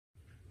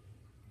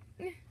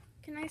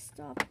can I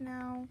stop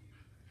now?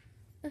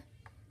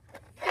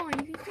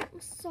 Fine, you can stop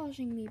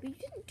massaging me, but you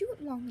didn't do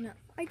it long enough.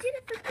 I did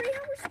it for 3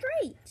 hours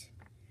straight.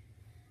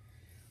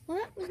 Well,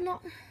 that was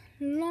not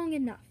long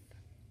enough.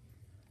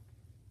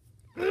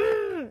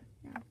 Now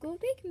go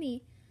bake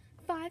me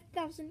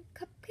 5,000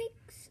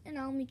 cupcakes, and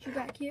I'll meet you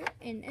back here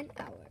in an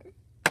hour.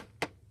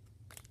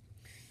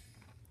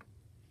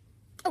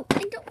 Oh,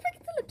 and don't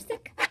forget the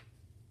lipstick.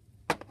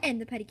 And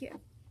the pedicure.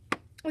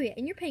 Oh yeah,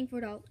 and you're paying for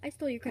it all. I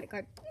stole your credit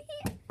card.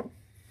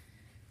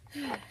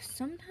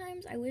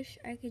 Sometimes I wish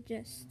I could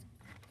just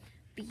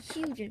be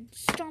huge and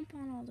stomp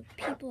on all the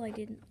people I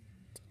didn't.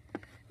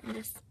 And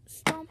just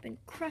stomp and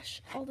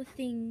crush all the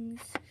things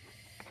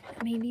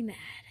that made me mad.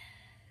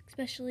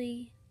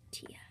 Especially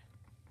Tia.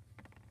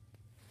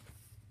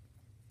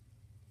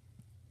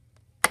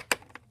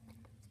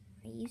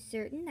 Are you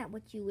certain that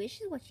what you wish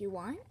is what you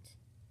want?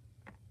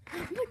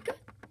 Oh my god!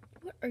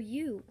 What are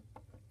you?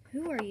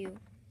 Who are you?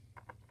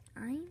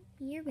 I'm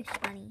your wish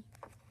bunny.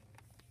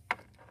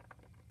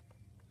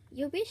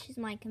 Your wish is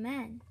my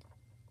command.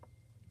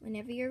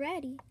 Whenever you're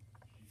ready.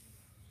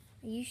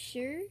 Are you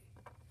sure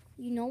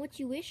you know what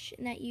you wish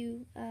and that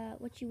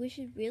what you wish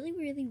is really,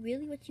 really,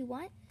 really what you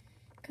want?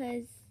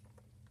 'Cause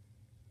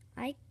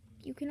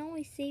you can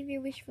always save your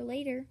wish for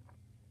later.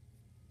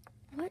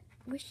 What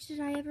wish did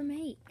I ever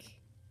make?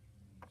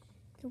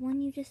 The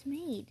one you just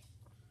made.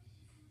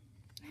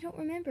 I don't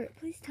remember it.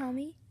 Please tell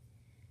me.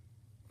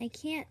 I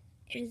can't.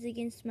 It is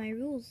against my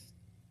rules.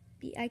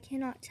 I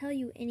cannot tell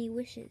you any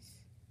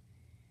wishes.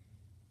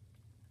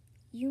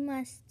 You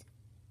must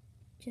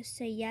just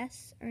say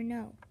yes or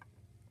no.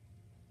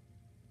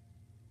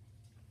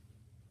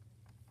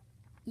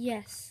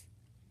 Yes,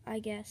 I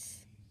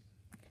guess.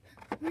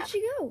 Where'd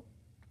she go?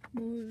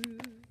 I'm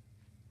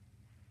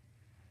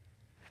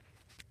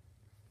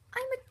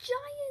a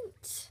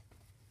giant.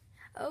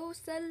 Oh,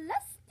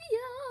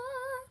 Celestia.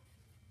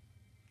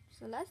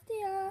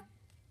 Celestia.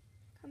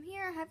 Come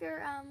here, have your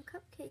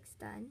cupcakes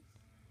done.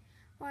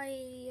 Why,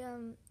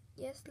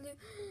 yes, Lou.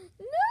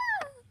 No!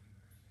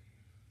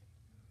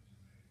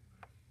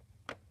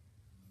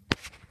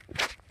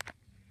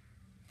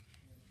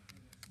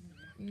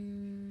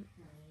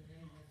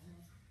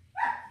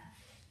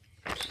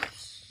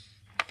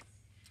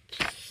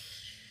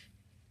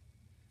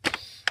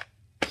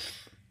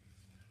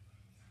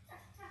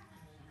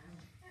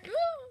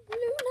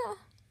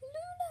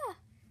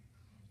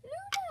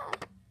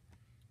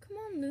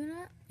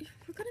 Luna,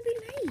 we're gonna be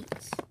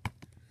late.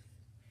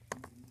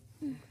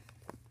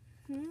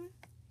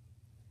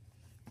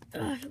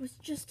 Ugh, it was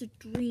just a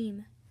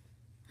dream.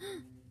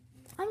 I'm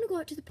gonna go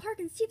out to the park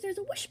and see if there's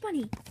a wish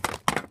bunny.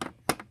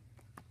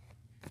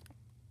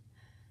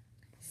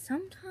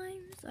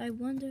 Sometimes I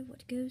wonder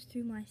what goes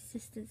through my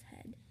sister's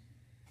head.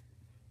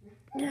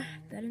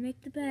 Better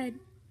make the bed.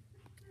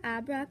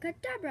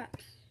 Abracadabra.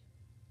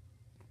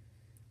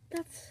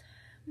 That's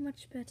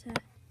much better.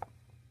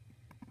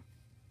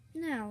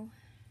 Now,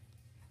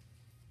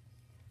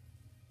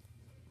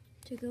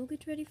 to go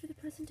get ready for the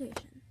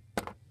presentation.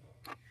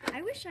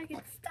 I wish I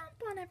could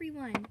stomp on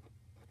everyone.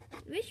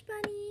 Wish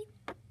bunny.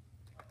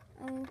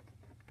 Oh,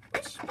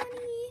 wish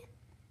bunny.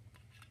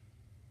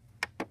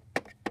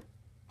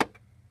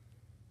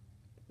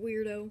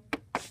 Weirdo.